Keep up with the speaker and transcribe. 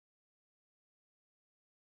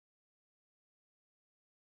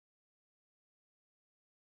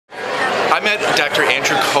met Dr.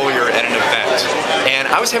 Andrew Colyer at an event, and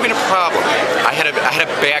I was having a problem. I had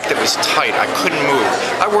a back that was tight. I couldn't move.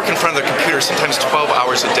 I work in front of the computer sometimes 12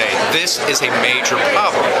 hours a day. This is a major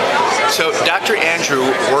problem. So Dr. Andrew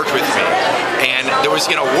worked with me, and there was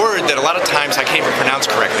a word that a lot of times I can't even pronounce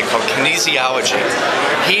correctly called kinesiology.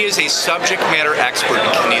 He is a subject matter expert in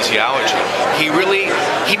kinesiology.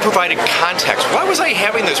 He provided context. Why was I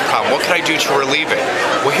having this problem? What could I do to relieve it?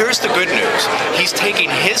 Well, here's the good news. He's taking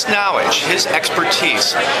his knowledge, his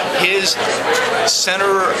expertise, his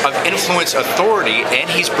center of influence authority, and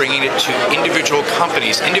he's bringing it to individual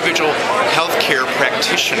companies, individual healthcare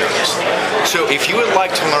practitioners. So if you would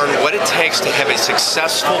like to learn what it takes to have a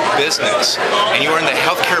successful business, and you're in the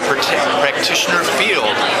healthcare practitioner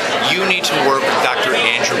field, you need to work with Dr.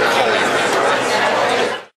 Andrew Colyer.